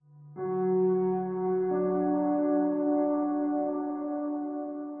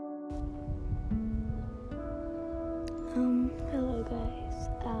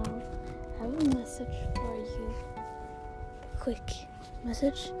quick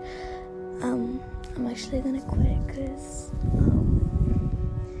message. I'm actually gonna quit because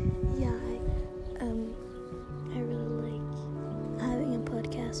I really like having a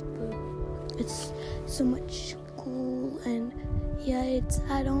podcast, but it's so much cool, and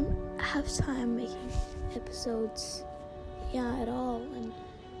I don't have time making episodes at all, and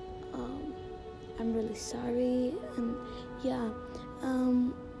I'm really sorry, and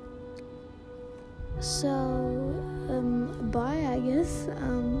bye, I guess.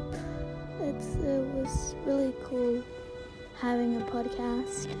 It was really cool having a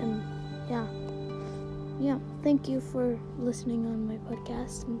podcast, and thank you for listening on my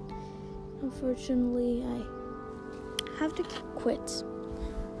podcast, and unfortunately I have to quit,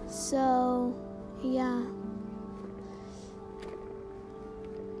 so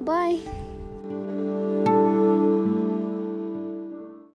bye.